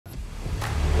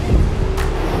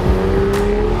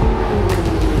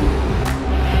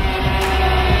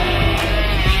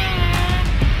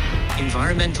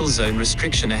Environmental zone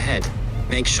restriction ahead.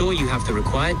 Make sure you have the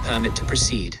required permit to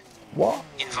proceed. What?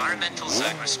 Environmental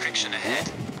zone restriction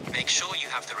ahead. Make sure you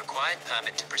have the required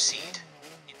permit to proceed.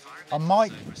 I'm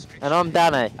Mike. And I'm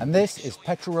Danny. And this is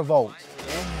Petrol Revolt.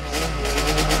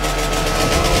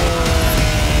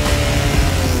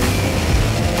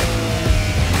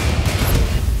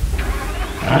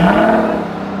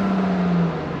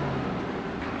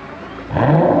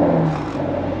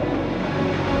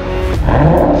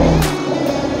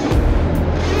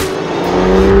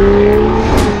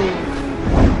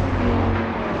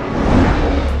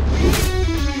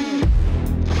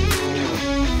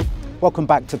 Welcome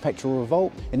back to Petrol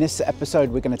Revolt. In this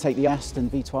episode we're going to take the Aston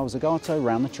V12 Zagato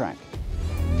round the track.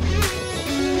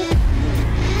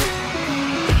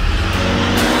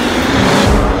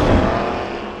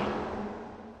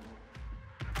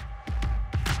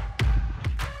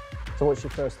 So what's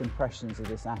your first impressions of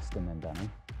this Aston then, Danny?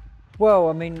 Well,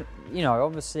 I mean, you know,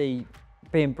 obviously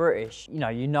being British,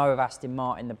 you know of Aston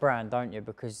Martin, the brand, don't you?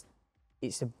 Because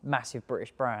it's a massive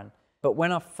British brand. But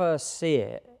when I first see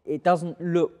it, it doesn't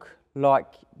look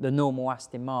like the normal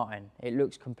Aston Martin. It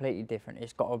looks completely different.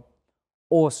 It's got an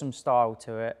awesome style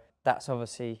to it. That's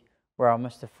obviously where I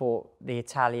must have thought the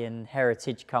Italian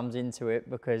heritage comes into it,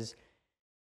 because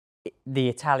the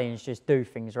Italians just do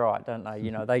things right, don't they?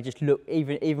 You know, they just look,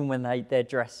 even when their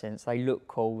dress sense, they look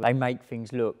cool. They make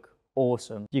things look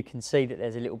awesome. You can see that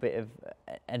there's a little bit of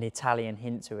an Italian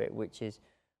hint to it, which is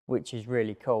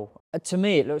really cool. To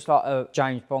me, it looks like a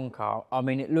James Bond car. I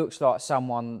mean, it looks like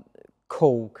someone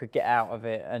cool could get out of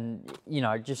it, and you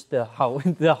know, just the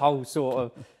whole sort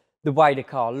of the way the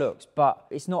car looks. But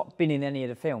it's not been in any of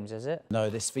the films, has it? No,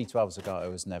 this V12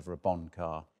 Zagato was never a Bond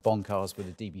car. Bond cars were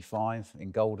the DB5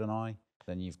 in GoldenEye,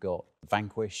 then you've got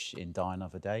Vanquish in Die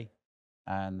Another Day,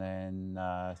 and then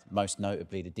most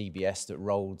notably the DBS that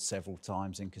rolled several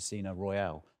times in Casino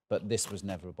Royale. But this was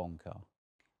never a Bond car.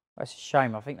 That's a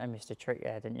shame. I think they missed a trick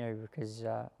there, didn't you? Because,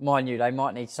 mind you, they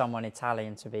might need someone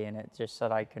Italian to be in it, just so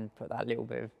they can put that little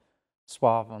bit of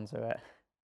suave onto it.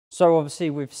 So obviously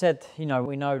we've said, you know,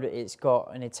 we know that it's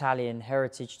got an Italian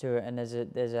heritage to it, and there's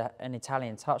an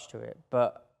Italian touch to it.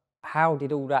 But how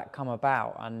did all that come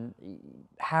about, and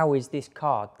how is this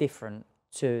car different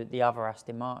to the other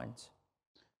Aston Martins?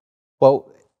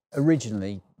 Well,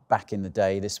 originally, back in the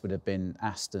day, this would have been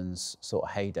Aston's sort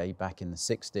of heyday back in the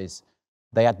 60s.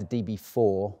 They had the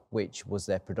DB4, which was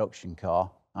their production car.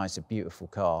 Oh, it's a beautiful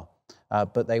car.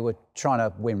 But they were trying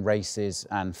to win races,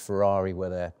 and Ferrari were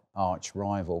their arch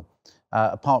rival.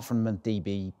 Apart from the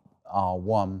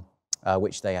DB-R1,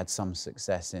 which they had some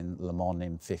success in Le Mans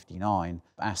in '59,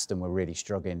 Aston were really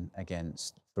struggling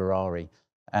against Ferrari.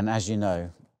 And as you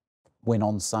know, win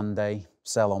on Sunday,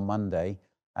 sell on Monday.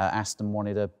 Aston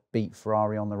wanted to beat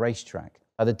Ferrari on the racetrack.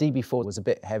 The DB4 was a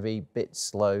bit heavy, bit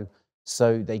slow,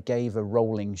 so they gave a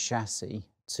rolling chassis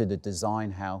to the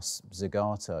design house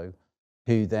Zagato,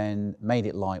 who then made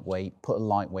it lightweight, put a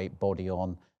lightweight body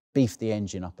on, beefed the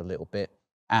engine up a little bit,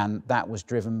 and that was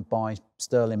driven by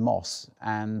Stirling Moss,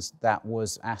 and that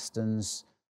was Aston's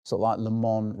sort of like Le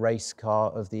Mans race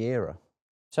car of the era.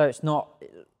 So it's not,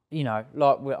 you know,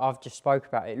 like I've just spoke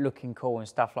about it looking cool and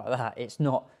stuff like that. It's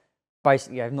not,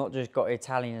 basically they've not just got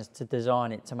Italians to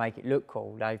design it to make it look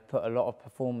cool. They've put a lot of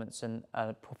performance and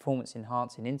performance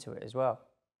enhancing into it as well.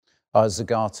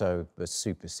 Zagato was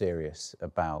super serious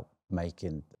about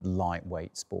making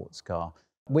lightweight sports car,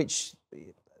 which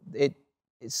it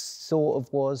sort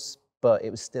of was, but it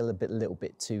was still a little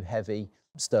bit too heavy.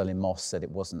 Stirling Moss said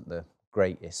it wasn't the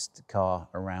greatest car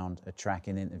around a track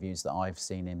in interviews that I've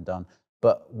seen him done.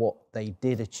 But what they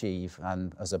did achieve,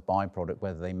 and as a byproduct,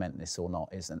 whether they meant this or not,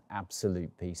 is an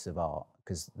absolute piece of art,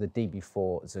 because the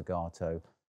DB4 Zagato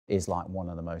is like one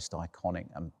of the most iconic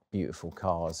and beautiful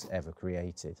cars ever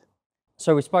created.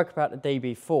 So we spoke about the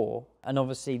DB4, and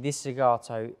obviously this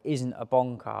Zagato isn't a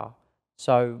Bond car.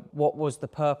 So what was the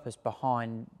purpose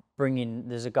behind bringing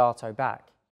the Zagato back?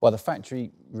 Well, the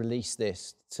factory released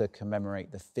this to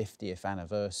commemorate the 50th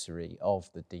anniversary of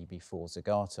the DB4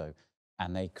 Zagato.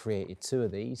 And they created two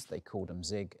of these. They called them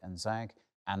Zig and Zag,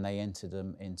 and they entered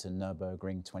them into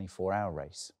Nürburgring 24-hour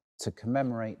race. To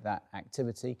commemorate that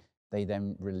activity, they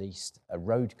then released a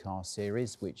road car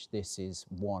series, which this is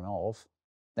one of.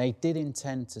 They did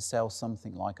intend to sell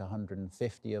something like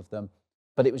 150 of them,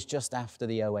 but it was just after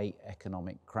the '08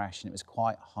 economic crash, and it was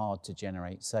quite hard to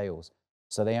generate sales.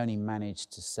 So they only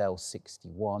managed to sell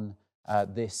 61.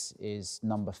 This is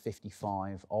number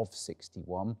 55 of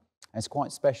 61. And it's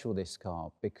quite special, this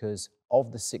car, because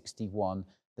of the 61,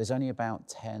 there's only about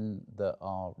 10 that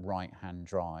are right-hand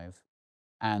drive.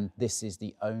 And this is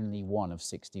the only one of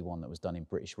 61 that was done in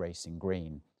British Racing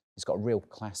Green. It's got a real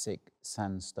classic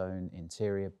sandstone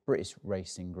interior, British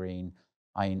racing green.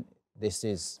 I mean, this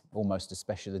is almost a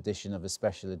special edition of a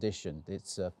special edition.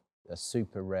 It's a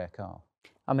super rare car.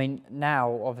 I mean,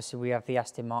 now obviously we have the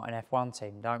Aston Martin F1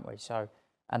 team, don't we? So,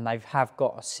 and they have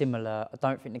got a similar, I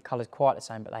don't think the colour's quite the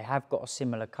same, but they have got a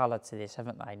similar colour to this,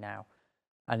 haven't they now?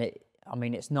 And I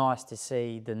mean, it's nice to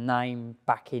see the name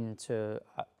back into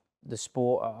the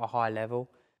sport at a high level.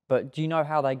 But do you know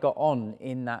how they got on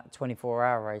in that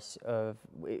 24-hour race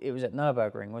it was at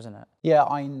Nürburgring, wasn't it? Yeah,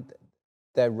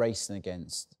 they're racing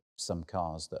against some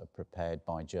cars that are prepared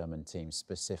by German teams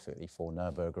specifically for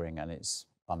Nürburgring, and it's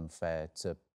unfair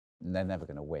they're never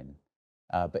going to win.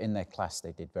 But in their class,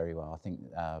 they did very well. I think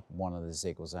one of the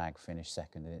Zag finished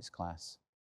second in its class.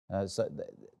 So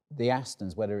the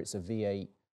Astons, whether it's a V8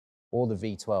 or the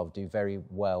V12, do very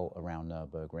well around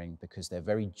Nürburgring because they're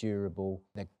very durable.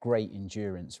 They're great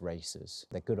endurance racers.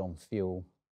 They're good on fuel.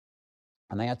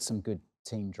 And they had some good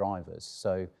team drivers.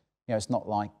 So, you know, it's not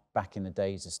like back in the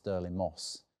days of Stirling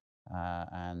Moss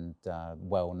and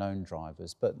well-known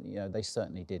drivers, but, you know, they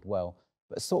certainly did well.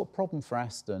 But the sort of problem for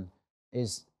Aston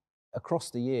is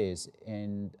across the years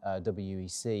in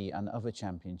WEC and other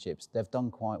championships, they've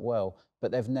done quite well,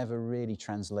 but they've never really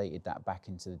translated that back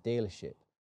into the dealership.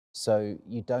 So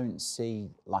you don't see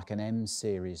like an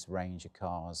M-series range of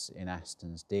cars in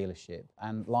Aston's dealership.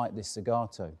 And like this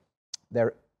Zagato, there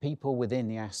are people within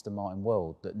the Aston Martin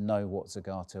world that know what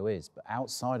Zagato is, but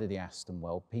outside of the Aston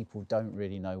world, people don't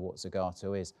really know what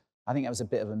Zagato is. I think that was a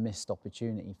bit of a missed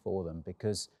opportunity for them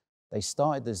because they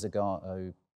started the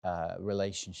Zagato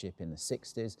relationship in the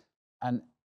 60s, and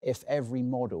if every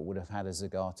model would have had a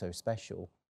Zagato special,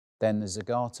 then the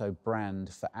Zagato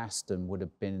brand for Aston would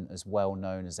have been as well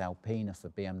known as Alpina for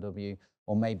BMW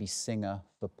or maybe Singer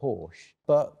for Porsche.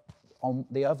 But on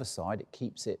the other side, it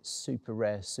keeps it super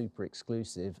rare, super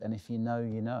exclusive, and if you know,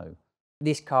 you know.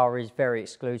 This car is very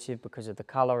exclusive because of the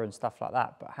colour and stuff like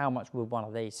that, but how much would one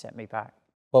of these set me back?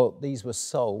 Well, these were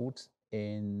sold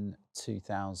in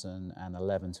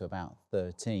 2011 to about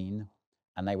 13,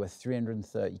 and they were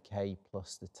 330k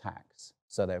plus the tax.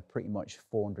 So they're pretty much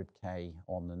 400k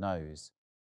on the nose.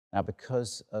 Now,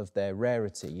 because of their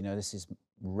rarity, you know, this is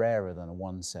rarer than a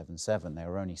 177. There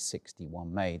were only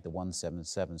 61 made. The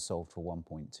 177 sold for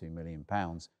 £1.2 million.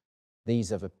 These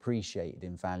have appreciated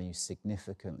in value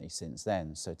significantly since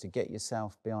then. So to get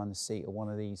yourself behind the seat of one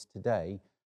of these today,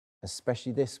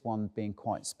 especially this one being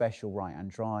quite special,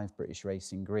 right-hand drive, British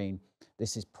Racing Green,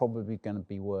 this is probably going to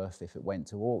be worth, if it went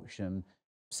to auction,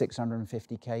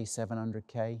 650k,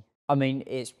 700k. I mean,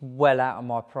 it's well out of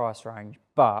my price range,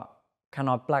 but can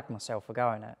I blag myself for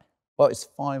going it? Well, it's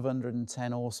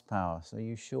 510 horsepower, so are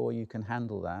you sure you can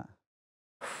handle that?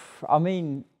 I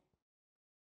mean,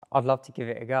 I'd love to give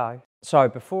it a go. So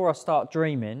before I start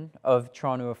dreaming of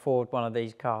trying to afford one of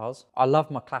these cars, I love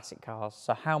my classic cars,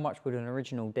 so how much would an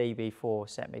original DB4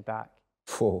 set me back?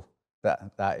 Phew,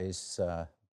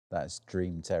 that's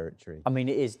dream territory. I mean,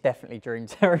 it is definitely dream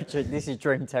territory. This is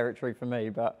dream territory for me,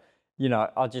 but you know,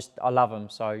 I love them.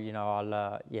 So, you know,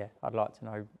 I'd like to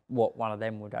know what one of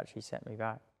them would actually set me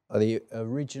back. The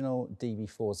original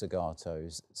DB4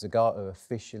 Zagatos, Zagato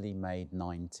officially made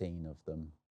 19 of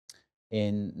them.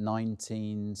 In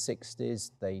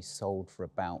 1960s, they sold for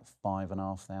about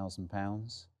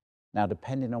 £5,500. Now,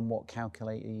 depending on what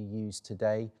calculator you use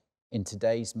today, in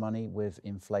today's money with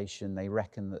inflation, they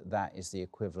reckon that that is the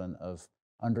equivalent of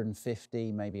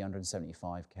 150, maybe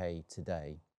 175k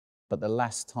today. But the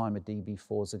last time a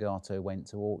DB4 Zagato went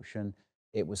to auction,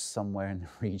 it was somewhere in the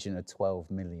region of 12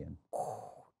 million.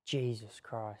 Oh, Jesus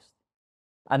Christ.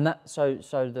 And that, so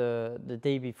the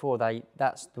DB4,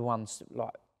 that's the ones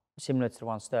like similar to the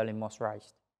one Stirling Moss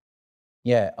raced?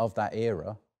 Yeah, of that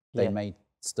era. They Yeah. made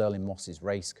Stirling Moss's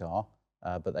race car,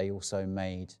 but they also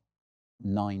made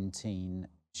 19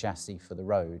 chassis for the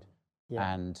road.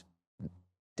 Yeah. And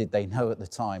did they know at the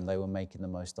time they were making the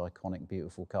most iconic,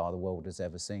 beautiful car the world has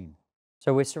ever seen?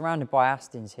 So we're surrounded by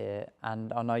Astons here,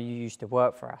 and I know you used to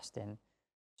work for Aston.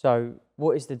 So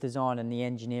what is the design and the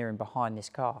engineering behind this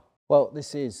car? Well,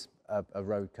 this is a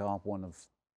road car, one of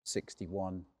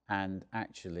 61, and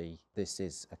actually this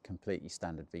is a completely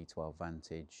standard V12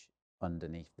 Vantage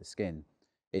underneath the skin.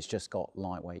 It's just got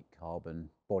lightweight carbon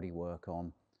bodywork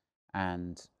on,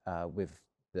 and with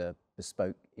the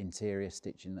bespoke interior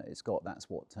stitching that it's got,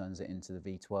 that's what turns it into the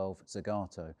V12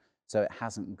 Zagato. So it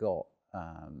hasn't got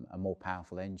a more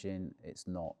powerful engine, it's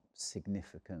not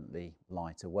significantly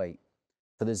lighter weight.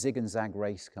 For the Zig and Zag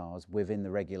race cars, within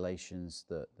the regulations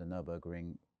that the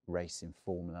Nürburgring racing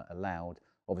formula allowed,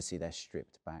 obviously they're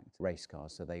stripped back race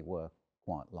cars, so they were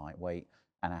quite lightweight,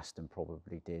 and Aston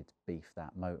probably did beef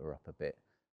that motor up a bit.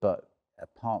 but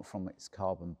apart from its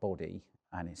carbon body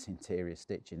and its interior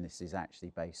stitching, this is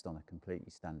actually based on a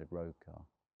completely standard road car.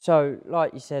 So,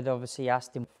 like you said, obviously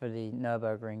Aston for the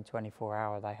Nürburgring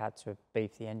 24-hour, they had to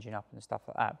beef the engine up and stuff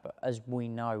like that. But as we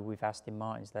know with Aston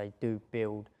Martins, they do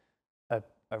build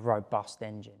a robust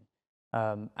engine.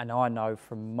 And I know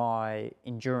from my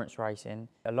endurance racing,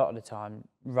 a lot of the time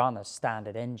run a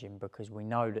standard engine because we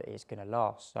know that it's going to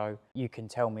last. So you can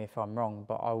tell me if I'm wrong,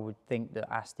 but I would think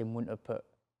that Aston wouldn't have put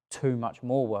too much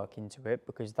more work into it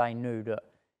because they knew that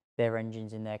their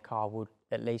engines in their car would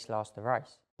at least last the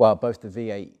race. Well, both the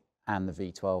V8 and the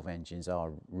V12 engines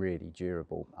are really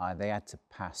durable. They had to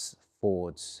pass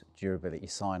Ford's durability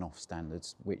sign-off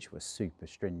standards, which were super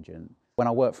stringent. When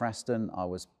I worked for Aston, I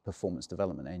was performance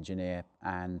development engineer,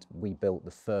 and we built the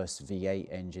first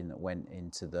V8 engine that went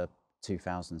into the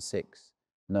 2006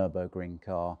 Nürburgring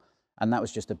car. And that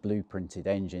was just a blueprinted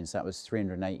engine, so that was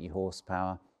 380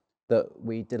 horsepower that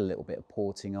we did a little bit of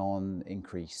porting on,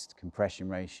 increased compression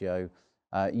ratio,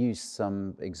 used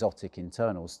some exotic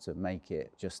internals to make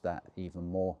it just that even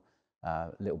more,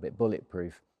 a little bit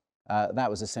bulletproof. That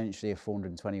was essentially a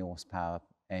 420 horsepower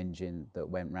engine that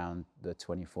went round the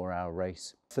 24-hour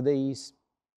race. For these,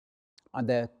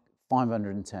 they're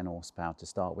 510 horsepower to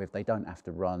start with. They don't have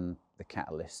to run the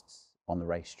catalysts on the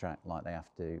racetrack like they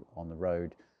have to on the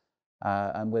road.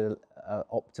 And with an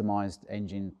optimized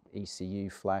engine ECU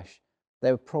flash,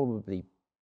 they were probably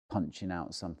punching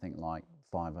out something like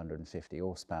 550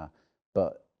 horsepower.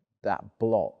 But that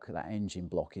block, that engine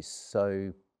block, is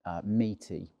so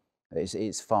meaty.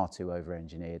 It's far too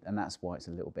over-engineered, and that's why it's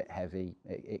a little bit heavy.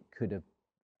 It could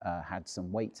have had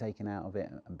some weight taken out of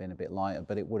it and been a bit lighter,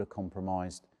 but it would have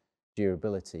compromised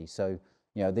durability. So,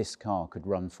 you know, this car could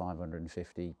run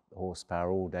 550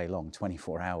 horsepower all day long,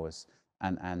 24 hours.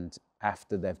 And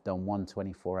after they've done one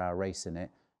 24-hour race in it,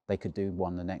 they could do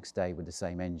one the next day with the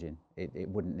same engine. It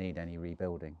wouldn't need any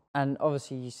rebuilding. And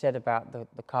obviously you said about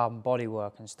the carbon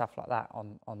bodywork and stuff like that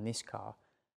on this car.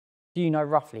 Do you know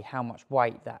roughly how much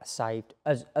weight that saved,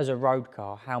 as a road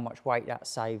car, how much weight that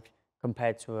saved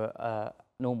compared to a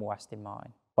normal Aston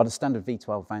Martin? Well, the standard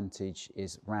V12 Vantage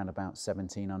is around about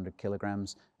 1,700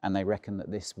 kilograms, and they reckon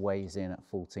that this weighs in at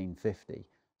 1,450.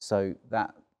 So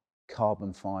that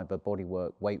carbon fibre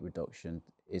bodywork weight reduction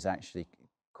is actually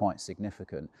quite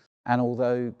significant. And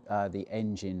although the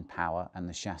engine power and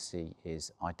the chassis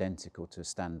is identical to a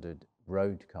standard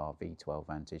road car V12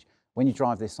 Vantage, when you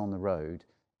drive this on the road,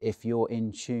 if you're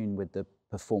in tune with the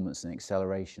performance and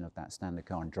acceleration of that standard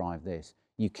car and drive this,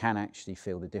 you can actually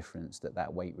feel the difference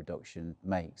that weight reduction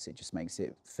makes. It just makes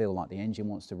it feel like the engine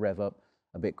wants to rev up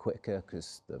a bit quicker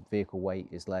because the vehicle weight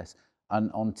is less.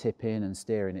 And on tip-in and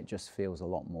steering, it just feels a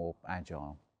lot more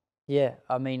agile. Yeah,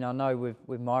 I mean, I know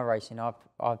with my racing,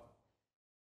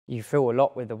 you feel a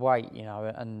lot with the weight, you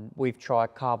know, and we've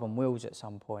tried carbon wheels at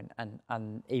some point,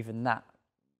 and even that,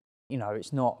 you know,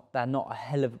 they're not a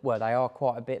hell of, well, they are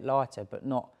quite a bit lighter, but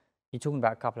not, you're talking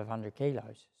about a couple of 100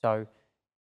 kilos. So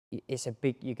it's a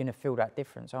big, you're going to feel that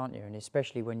difference, aren't you? And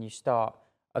especially when you start,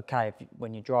 okay,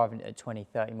 when you're driving at 20,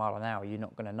 30 mile an hour, you're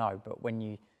not going to know. But when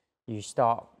you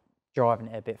start driving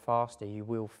it a bit faster, you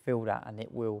will feel that, and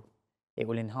it will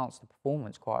enhance the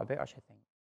performance quite a bit, I should think.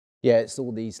 Yeah, it's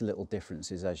all these little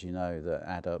differences, as you know, that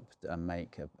add up and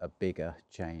make a bigger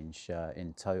change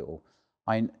in total.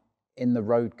 In the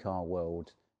road car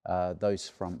world, those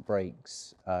front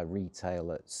brakes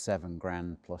retail at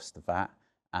 £7,000 plus the VAT,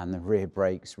 and the rear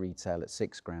brakes retail at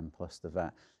 £6,000 plus the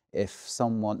VAT. If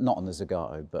someone, not on the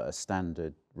Zagato, but a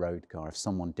standard road car, if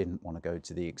someone didn't want to go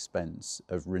to the expense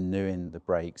of renewing the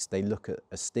brakes, they look at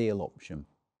a steel option,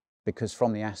 because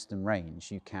from the Aston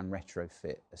range, you can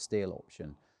retrofit a steel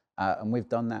option. And we've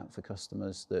done that for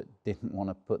customers that didn't want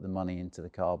to put the money into the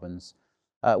carbons.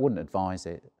 Wouldn't advise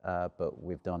it, but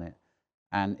we've done it.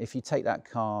 And if you take that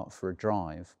car for a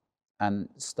drive and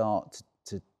start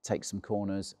to take some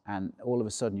corners, and all of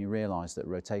a sudden you realise that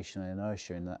rotational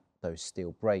inertia in those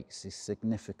steel brakes is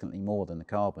significantly more than the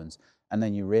carbons, and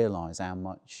then you realise how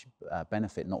much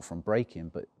benefit, not from braking,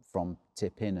 but from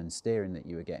tip-in and steering that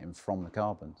you were getting from the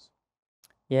carbons.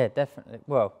 Yeah, definitely.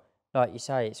 Well, like you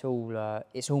say, it's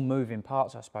all moving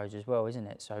parts, I suppose, as well, isn't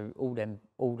it? So all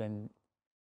them,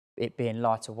 it being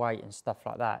lighter weight and stuff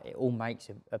like that, it all makes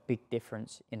a big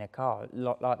difference in a car,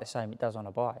 like the same it does on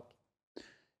a bike.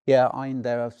 Yeah,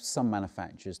 there are some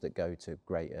manufacturers that go to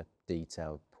greater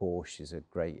detail. Porsche is a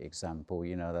great example.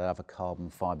 You know, they'll have a carbon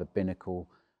fibre binnacle,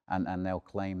 and they'll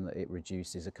claim that it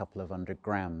reduces a couple of 100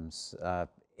 grams.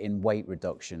 In weight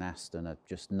reduction, Aston are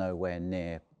just nowhere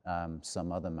near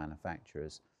some other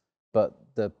manufacturers. But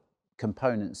the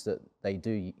components that they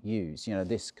do use, you know,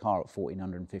 this car at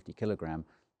 1,450 kilogram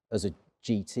as a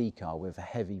GT car with a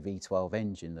heavy V12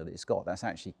 engine that it's got, that's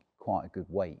actually quite a good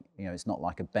weight. You know, it's not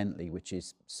like a Bentley, which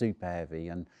is super heavy.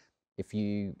 And if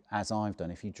you, as I've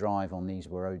done, if you drive on these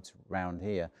roads around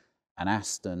here, an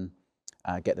Aston,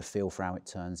 get the feel for how it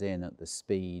turns in at the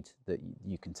speed that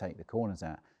you can take the corners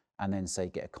at, and then say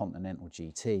get a Continental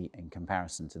GT in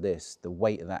comparison to this, the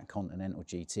weight of that Continental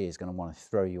GT is going to want to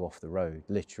throw you off the road,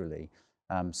 literally.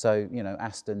 So, you know,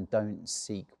 Aston don't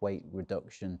seek weight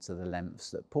reduction to the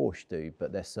lengths that Porsche do,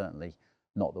 but they're certainly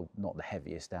not the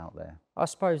heaviest out there. I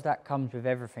suppose that comes with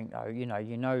everything, though. You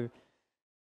know,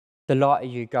 the lighter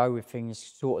you go with things,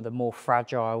 sort of the more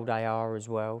fragile they are as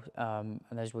well. And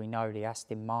as we know, the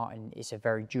Aston Martin is a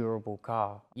very durable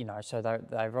car. You know, so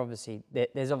they've obviously,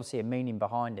 there's obviously a meaning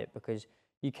behind it, because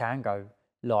you can go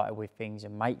lighter with things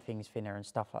and make things thinner and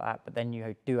stuff like that, but then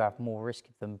you do have more risk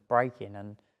of them breaking.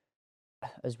 And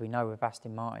as we know with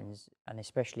Aston Martins, and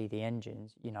especially the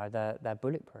engines, you know, they're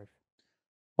bulletproof.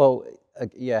 Well,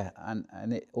 yeah,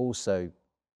 and it also,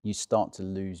 you start to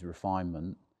lose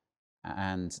refinement,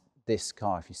 and this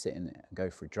car, if you sit in it and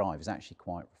go for a drive, is actually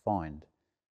quite refined.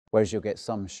 Whereas you'll get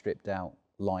some stripped out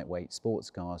lightweight sports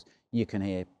cars, you can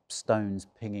hear stones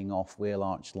pinging off wheel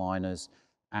arch liners,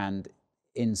 and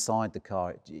inside the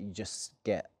car you just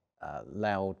get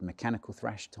loud mechanical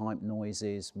thrash type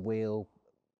noises, wheel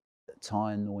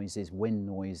tyre noises, wind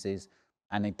noises,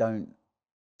 and they don't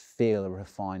feel a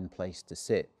refined place to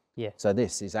sit. Yeah. So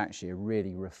this is actually a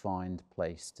really refined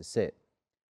place to sit.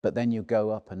 But then you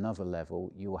go up another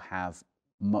level, you'll have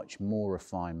much more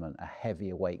refinement, a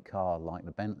heavier weight car like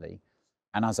the Bentley.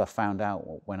 And as I found out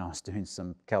when I was doing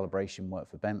some calibration work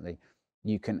for Bentley,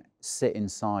 you can sit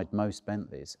inside most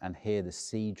Bentleys and hear the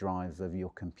C drive of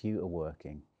your computer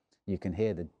working. You can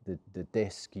hear the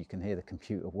disc, you can hear the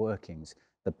computer workings.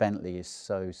 The Bentley is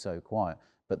so quiet,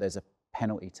 but there's a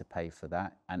penalty to pay for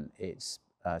that, and it's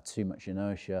too much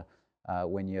inertia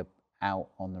when you're out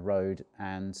on the road,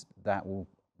 and that will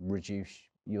reduce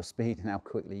your speed and how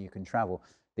quickly you can travel.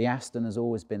 The Aston has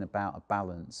always been about a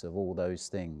balance of all those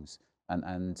things,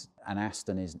 and an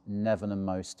Aston is never the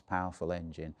most powerful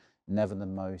engine, never the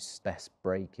most best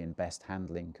braking, best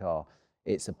handling car.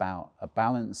 It's about a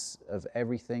balance of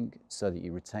everything so that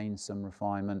you retain some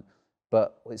refinement,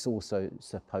 but it's also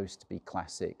supposed to be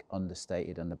classic,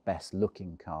 understated, and the best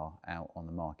looking car out on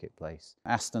the marketplace.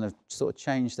 Aston have sort of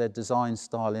changed their design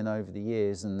styling over the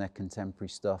years, and their contemporary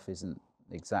stuff isn't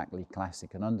exactly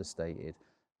classic and understated,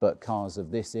 but cars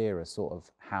of this era sort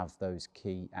of have those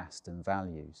key Aston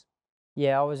values.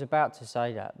 Yeah, I was about to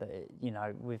say that you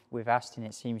know, with Aston,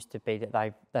 it seems to be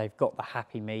that they've got the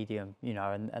happy medium, you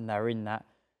know, and they're in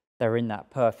that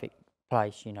perfect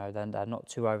place, you know. Then they're not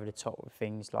too over the top with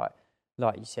things like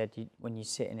you said. When you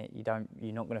sit in it,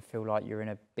 you're not going to feel like you're in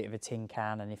a bit of a tin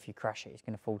can, and if you crash it, it's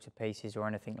going to fall to pieces or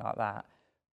anything like that.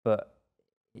 But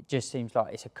it just seems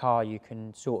like it's a car you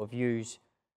can sort of use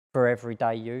for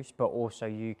everyday use, but also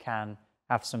you can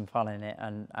have some fun in it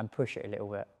and push it a little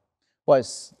bit. Well,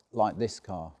 it's like this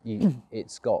car.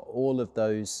 It's got all of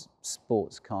those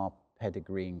sports car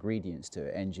pedigree ingredients to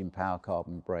it: engine power,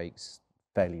 carbon brakes,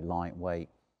 fairly lightweight.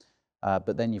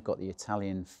 But then you've got the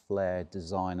Italian flair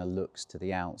designer looks to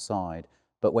the outside.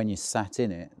 But when you sat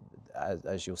in it,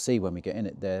 as you'll see when we get in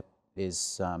it, there is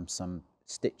some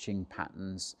stitching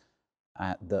patterns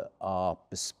that are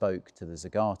bespoke to the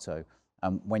Zagato.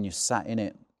 When you sat in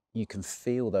it, you can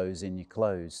feel those in your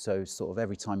clothes. So sort of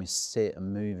every time you sit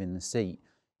and move in the seat,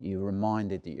 you're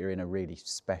reminded that you're in a really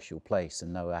special place,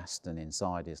 and no Aston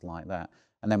inside is like that.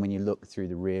 And then when you look through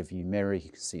the rear view mirror, you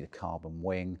can see the carbon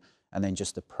wing, and then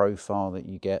just the profile that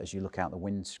you get as you look out the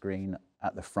windscreen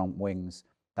at the front wings.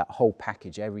 That whole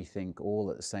package, everything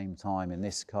all at the same time in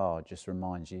this car just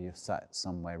reminds you you're sat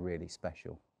somewhere really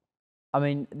special. I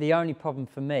mean, the only problem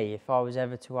for me, if I was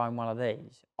ever to own one of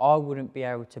these, I wouldn't be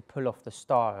able to pull off the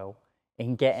style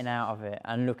in getting out of it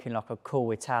and looking like a cool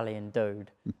Italian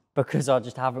dude, because I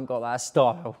just haven't got that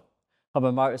style. I'm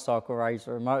a motorcycle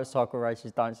racer, and motorcycle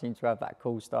racers don't seem to have that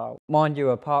cool style. Mind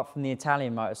you, apart from the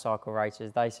Italian motorcycle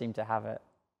racers, they seem to have it.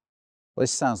 Well,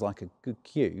 this sounds like a good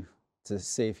cue to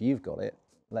see if you've got it.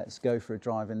 Let's go for a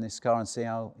drive in this car and see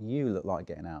how you look like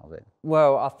getting out of it.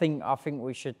 Well, I think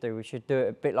we should do it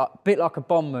a bit like a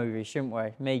Bond movie, shouldn't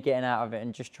we? Me getting out of it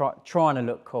and just trying to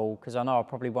look cool, because I know I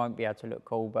probably won't be able to look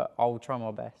cool, but I'll try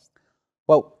my best.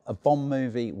 Well, a Bond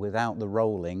movie without the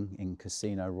rolling in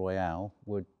Casino Royale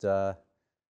would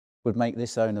make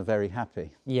this owner very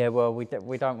happy. Yeah, well, we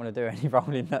don't want to do any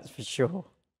rolling, that's for sure.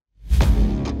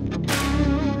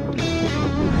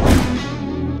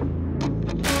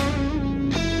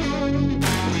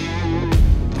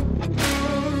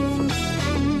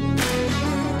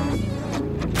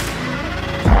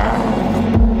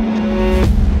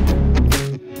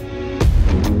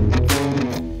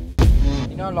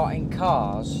 know, like in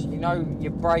cars, you know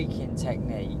your braking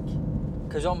technique,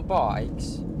 because on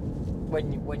bikes,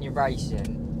 when you're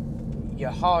racing,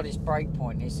 your hardest brake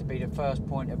point needs to be the first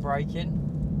point of braking.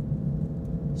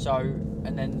 So,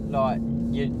 and then like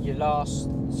your last,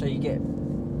 so you get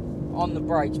on the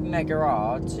brakes mega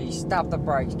hard, so you stab the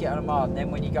brakes, get on them hard, and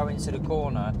then when you go into the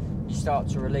corner, you start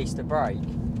to release the brake.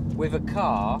 With a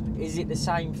car, is it the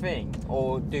same thing,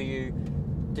 or do you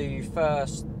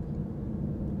first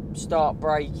start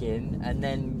braking and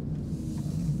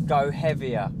then go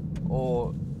heavier,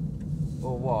 or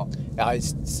what?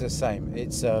 It's the same.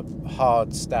 It's a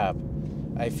hard stab.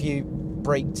 If you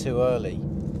brake too early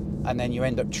and then you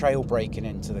end up trail braking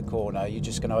into the corner, you're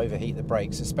just going to overheat the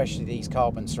brakes, especially these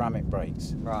carbon ceramic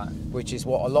brakes. Right. Which is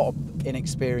what a lot of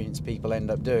inexperienced people end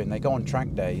up doing. They go on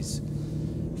track days,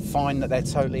 find that they're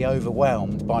totally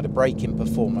overwhelmed by the braking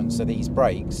performance of these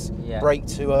brakes, brake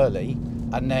too early,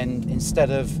 and then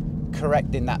instead of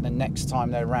correcting that the next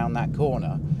time they're around that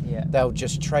corner, they'll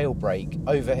just trail brake,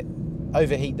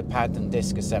 overheat the pad and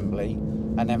disc assembly,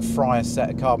 and then fry a set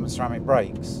of carbon ceramic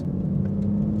brakes.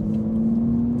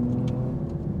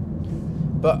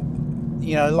 But,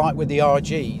 you know, like with the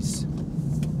RGs,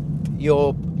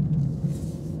 you're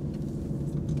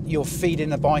feeding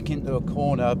the bike into a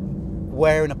corner,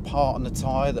 wearing a part on the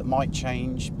tyre that might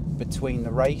change between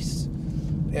the race,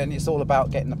 and it's all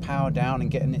about getting the power down and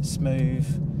getting it smooth.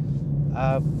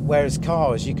 Whereas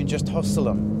cars, you can just hustle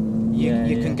them.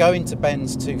 You can go into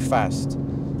bends too fast,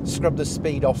 scrub the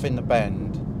speed off in the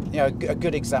bend. You know, a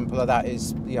good example of that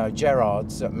is, you know,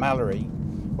 Gerrard's at Mallory,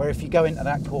 where if you go into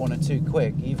that corner too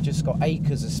quick, you've just got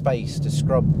acres of space to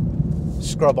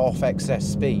scrub off excess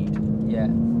speed. Yeah.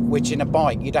 Which in a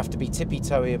bike you'd have to be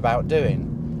tippy-toey about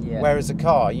doing. Yeah. Whereas a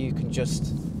car, you can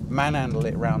just manhandle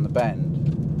it around the bend.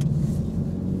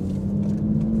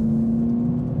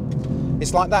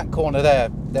 It's like that corner there.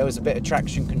 There was a bit of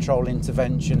traction control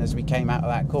intervention as we came out of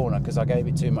that corner because I gave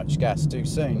it too much gas too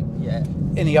soon. Yeah.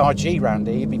 In the RG round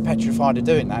here, you'd be petrified of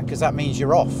doing that because that means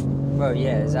you're off. Well,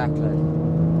 yeah, exactly.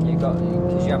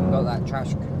 Because you haven't got that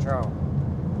traction control.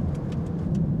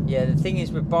 Yeah, the thing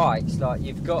is with bikes, like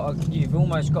you've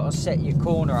almost got to set your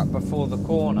corner up before the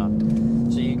corner.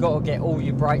 So you've got to get all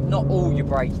your not all your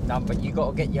braking done, but you've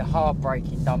got to get your hard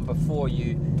braking done before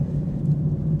you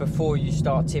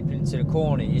start tipping into the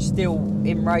corner. You're still,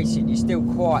 in racing, you're still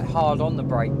quite hard on the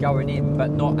brake going in,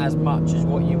 but not as much as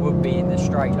what you would be in the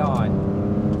straight line.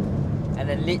 And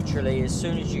then literally, as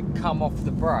soon as you come off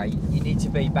the brake, you need to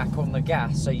be back on the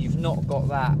gas, so you've not got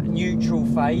that neutral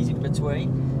phase in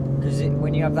between. Because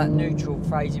when you have that neutral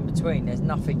phase in between, there's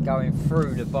nothing going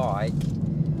through the bike,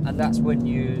 and that's when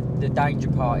the danger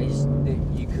part is that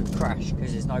you could crash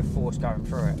because there's no force going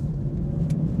through it.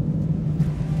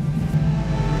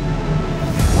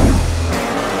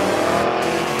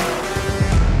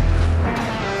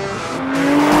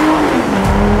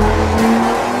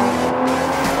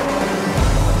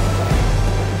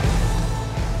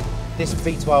 This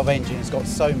V12 engine has got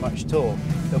so much torque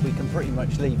that we can pretty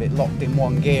much leave it locked in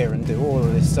one gear and do all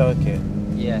of this circuit.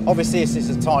 Yeah. Obviously this is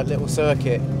a tight little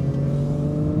circuit,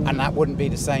 and that wouldn't be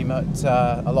the same at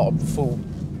a lot of full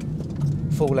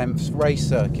length race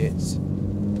circuits.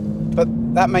 But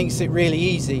that makes it really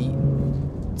easy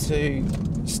to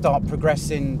start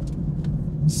progressing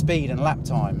speed and lap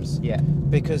times. Yeah.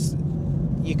 Because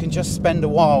you can just spend a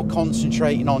while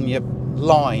concentrating on your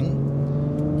line,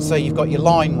 so you've got your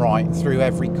line right through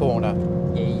every corner.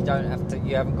 Yeah,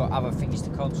 you haven't got other things to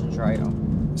concentrate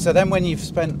on. So then when you've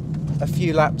spent a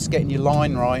few laps getting your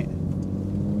line right,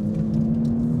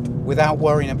 without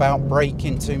worrying about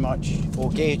braking too much or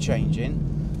gear changing,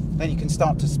 then you can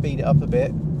start to speed it up a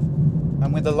bit.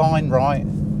 And with the line right,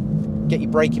 get your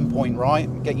braking point right,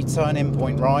 get your turn-in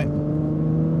point right.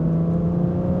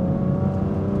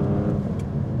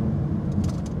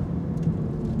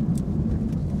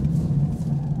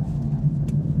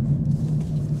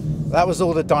 That was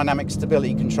all the dynamic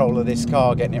stability control of this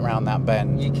car getting it around that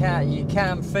bend. You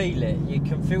can feel it. You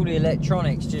can feel the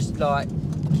electronics just like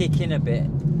kick in a bit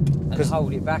and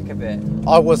hold it back a bit.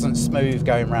 I wasn't smooth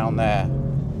going round there,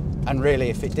 and really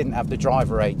if it didn't have the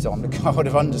driver aids on, the car would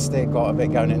have understeered quite a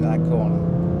bit going into that corner.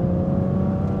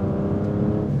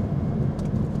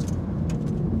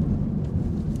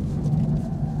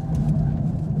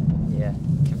 Yeah,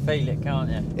 you can feel it, can't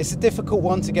you? It's a difficult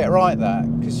one to get right,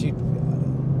 that, because you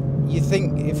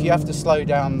think if you have to slow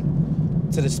down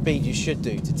to the speed you should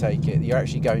do to take it, you're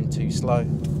actually going too slow.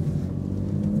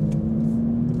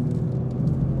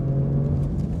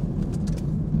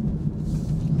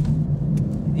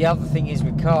 The other thing is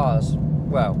with cars,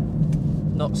 well,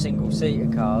 not single-seater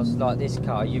cars like this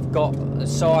car, you've got a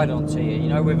side onto you. You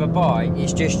know, with a bike,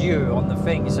 it's just you on the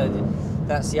thing. So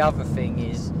that's the other thing,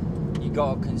 is you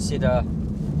got to consider,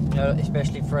 you know,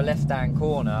 especially for a left-hand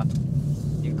corner,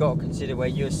 you've got to consider where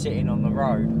you're sitting on the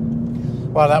road.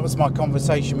 Well, that was my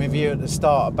conversation with you at the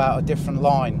start about a different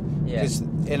line. Because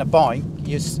in a bike,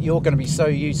 you're going to be so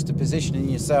used to positioning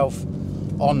yourself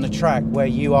on the track where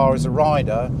you are as a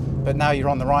rider, but now you're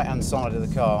on the right-hand side of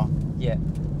the car. Yeah.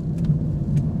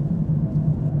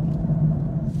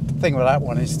 The thing with that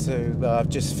one is to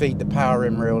just feed the power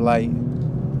in real late.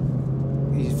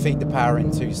 You feed the power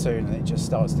in too soon and it just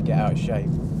starts to get out of shape.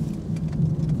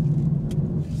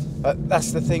 But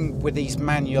that's the thing with these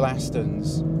manual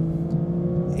Astons.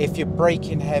 If you're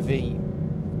braking heavy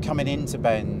coming into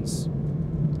bends,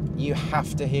 you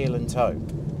have to heel and toe.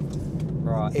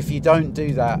 Right. If you don't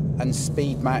do that and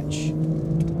speed match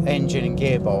engine and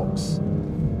gearbox,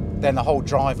 then the whole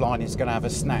driveline is going to have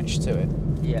a snatch to it.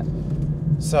 Yeah.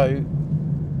 So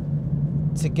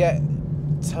to get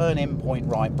turn-in point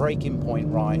right, braking point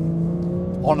right,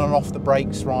 on and off the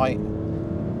brakes right,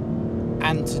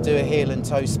 and to do a heel and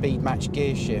toe speed match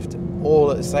gear shift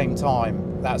all at the same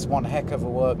time, that's one heck of a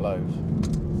workload.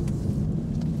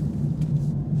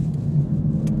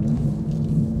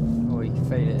 Oh, you can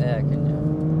feel it there, can you?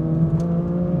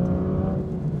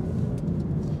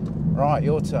 Right,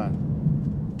 your turn.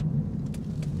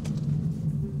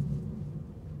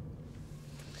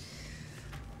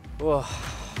 Oh, a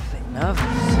bit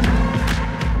nervous.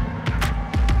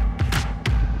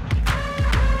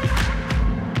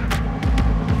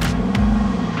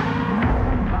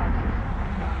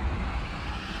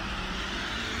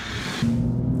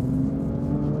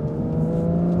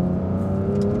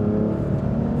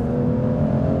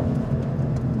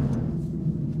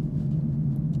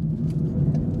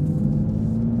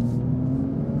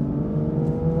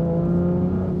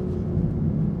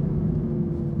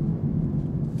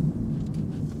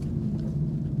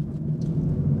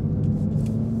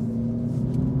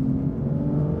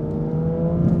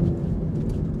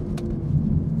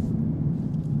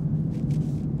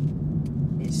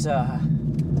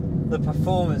 The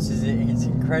performance is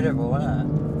incredible, isn't it?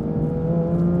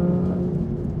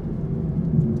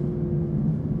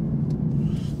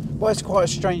 Well, it's quite a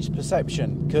strange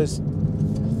perception because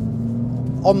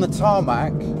on the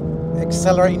tarmac,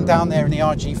 accelerating down there in the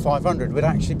RG500 would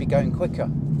actually be going quicker.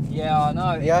 Yeah, I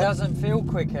know. Yeah. It doesn't feel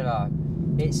quicker though.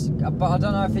 But I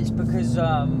don't know if it's because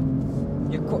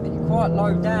you're quite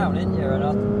low down, aren't you? And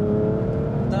I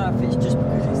don't know if it's just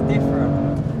because it's different.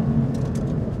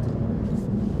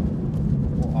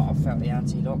 I felt the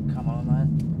anti-lock come on, man.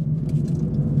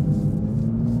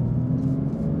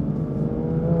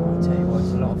 I'll tell you what,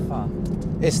 it's a lot of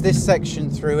fun. It's this section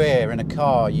through here in a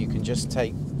car you can just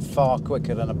take far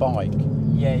quicker than a bike.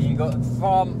 Yeah, you got a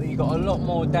lot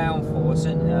more downforce,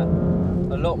 isn't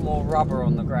you? A lot more rubber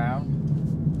on the ground.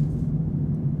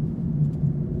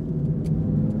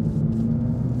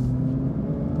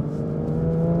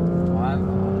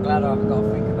 I'm glad I haven't got to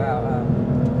think about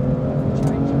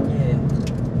changing gear.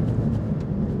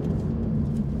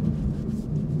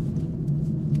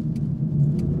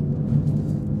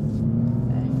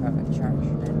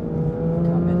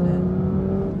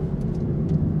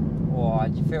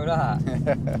 Did you feel that?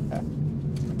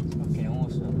 It's fucking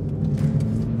awesome.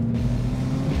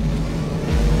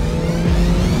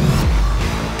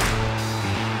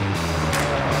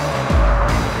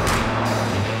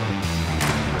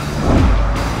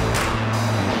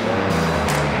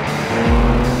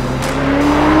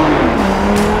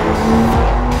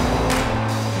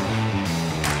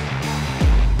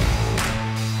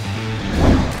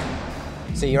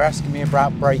 So you're asking me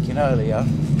about braking earlier.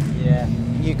 Yeah.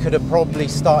 You could have probably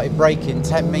started braking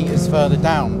 10 metres further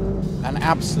down and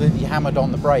absolutely hammered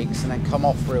on the brakes and then come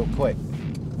off real quick.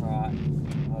 Right,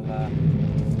 I'll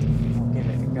give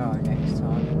it a go next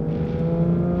time.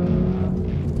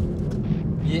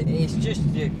 It's just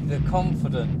the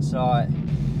confidence, like, I've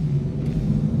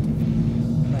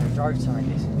never drove something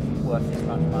this worth this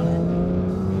much money.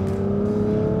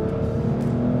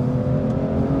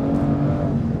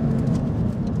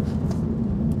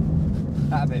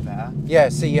 That a bit better. Yeah,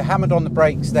 so you hammered on the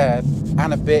brakes there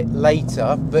and a bit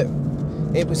later, but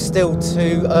it was still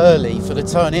too early for the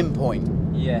turn-in point.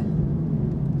 Yeah.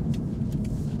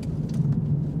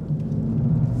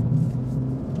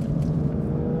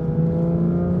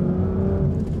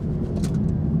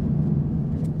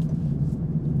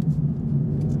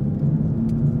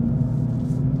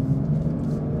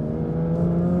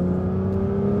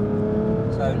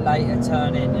 So later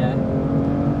turn in, yeah.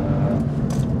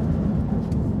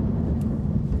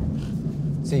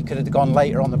 So you could have gone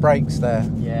later on the brakes there.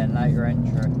 Yeah, later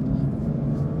entry.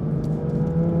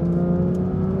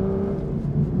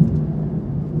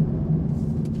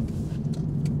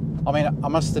 I mean, I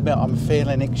must admit, I'm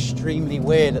feeling extremely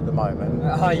weird at the moment.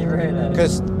 Oh, you really?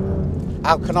 Because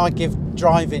how can I give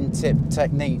driving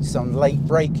techniques on late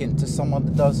braking to someone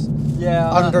that does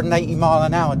 180 mile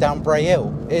an hour down Bray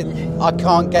Hill? I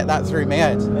can't get that through my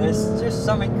head. It's just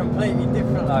something completely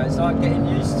different though. It's like getting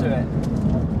used to it.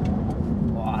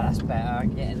 Wow, that's better,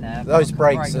 getting there. Those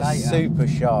brakes are super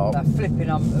sharp. That flipping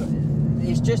up,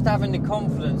 it's just having the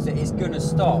confidence that it's going to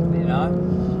stop, you know?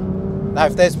 Now,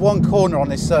 if there's one corner on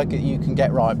this circuit you can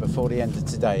get right before the end of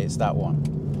today, it's that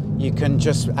one. You can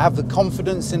just have the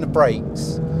confidence in the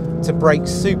brakes to brake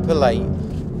super late,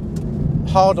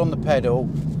 hard on the pedal,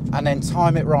 and then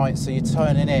time it right so you're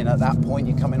turning in. At that point,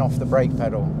 you're coming off the brake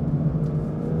pedal.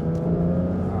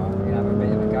 Alright, we're going to have a bit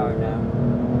of a go now.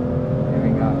 Here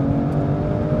we go.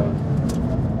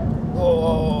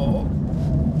 Oh.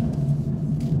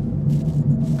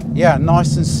 Yeah,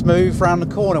 nice and smooth round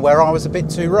the corner where I was a bit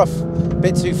too rough, a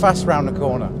bit too fast round the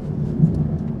corner.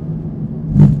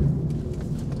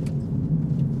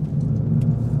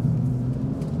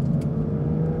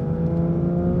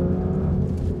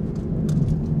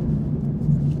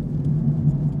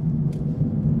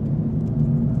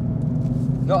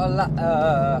 Got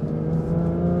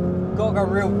to go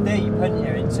real deep, haven't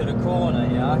you, into the corner,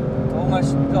 you know?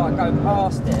 Almost like go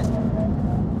past it.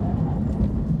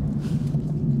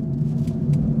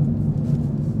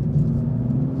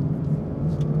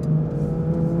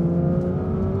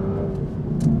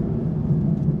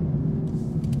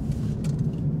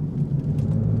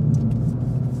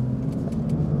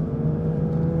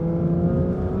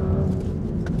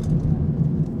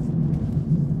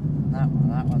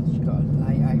 That one's got a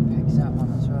late apex, that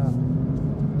one as well.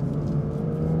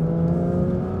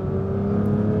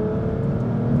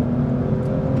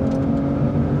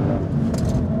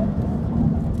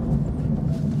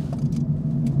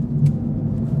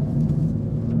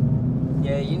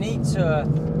 Yeah, you need to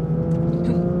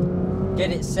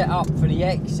get it set up for the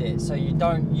exit so you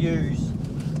don't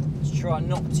try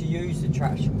not to use the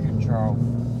traction control.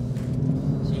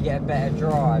 So you get a better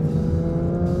drive.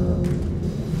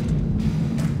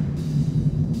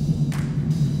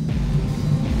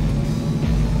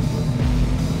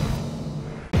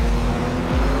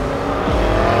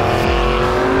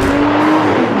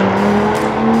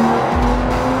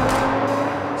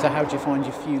 So how did you find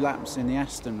your few laps in the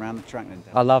Aston round the track then?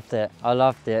 I loved it, I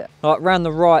loved it. Like round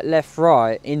the right, left,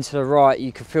 right, into the right,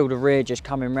 you could feel the rear just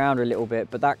coming round a little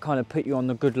bit, but that kind of put you on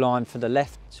the good line for the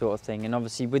left sort of thing. And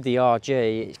obviously with the RG,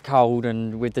 it's cold,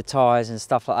 and with the tyres and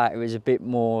stuff like that, it was a bit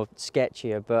more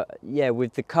sketchier. But yeah,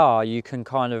 with the car, you can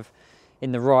kind of,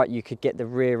 in the right, you could get the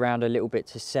rear round a little bit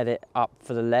to set it up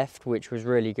for the left, which was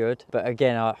really good. But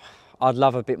again, I'd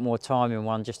love a bit more time in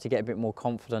one just to get a bit more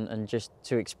confident and just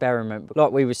to experiment. But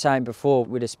like we were saying before,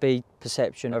 with the speed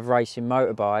perception of racing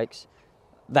motorbikes,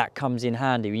 that comes in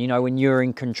handy. You know, when you're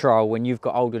in control, when you've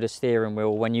got hold of the steering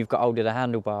wheel, when you've got hold of the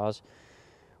handlebars,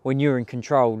 when you're in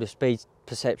control, the speed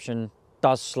perception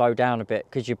does slow down a bit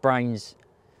because your brain's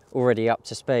already up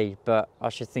to speed. But I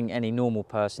should think any normal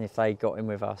person, if they got in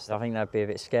with us, I think they'd be a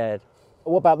bit scared.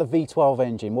 What about the V12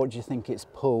 engine? What do you think its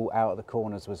pull out of the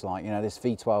corners was like? You know, this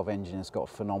V12 engine has got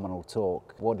phenomenal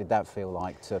torque. What did that feel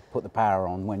like to put the power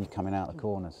on when you're coming out the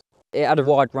corners? It had a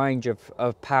wide range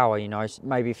of power, you know.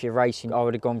 Maybe if you're racing, I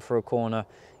would have gone for a corner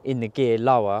in the gear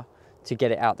lower to get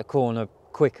it out the corner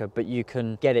quicker, but you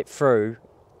can get it through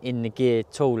in the gear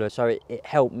taller. So it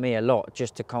helped me a lot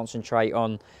just to concentrate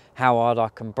on how hard I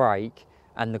can brake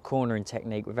and the cornering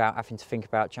technique without having to think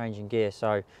about changing gear.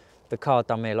 So the car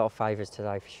done me a lot of favours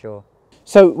today for sure.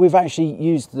 So we've actually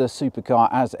used the supercar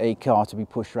as a car to be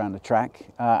pushed around the track,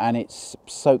 and it's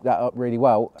soaked that up really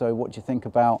well. So what do you think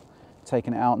about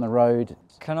taking it out on the road?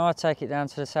 Can I take it down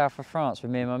to the south of France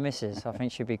with me and my missus? I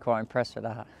think she'd be quite impressed with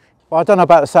that. Well, I don't know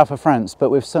about the south of France, but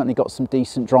we've certainly got some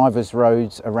decent drivers'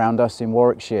 roads around us in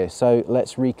Warwickshire. So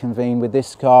let's reconvene with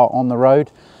this car on the road.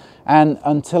 And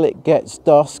until it gets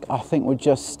dusk, I think we'll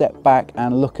just step back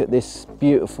and look at this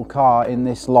beautiful car in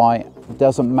this light. It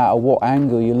doesn't matter what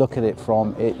angle you look at it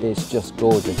from, it is just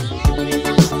gorgeous.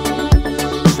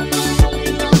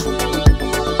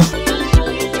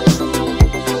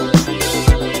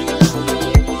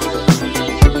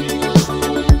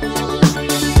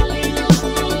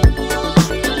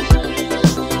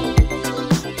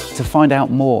 To find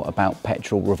out more about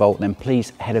Petrol Revolt, then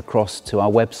please head across to our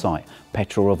website,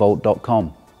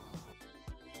 petrolrevolt.com.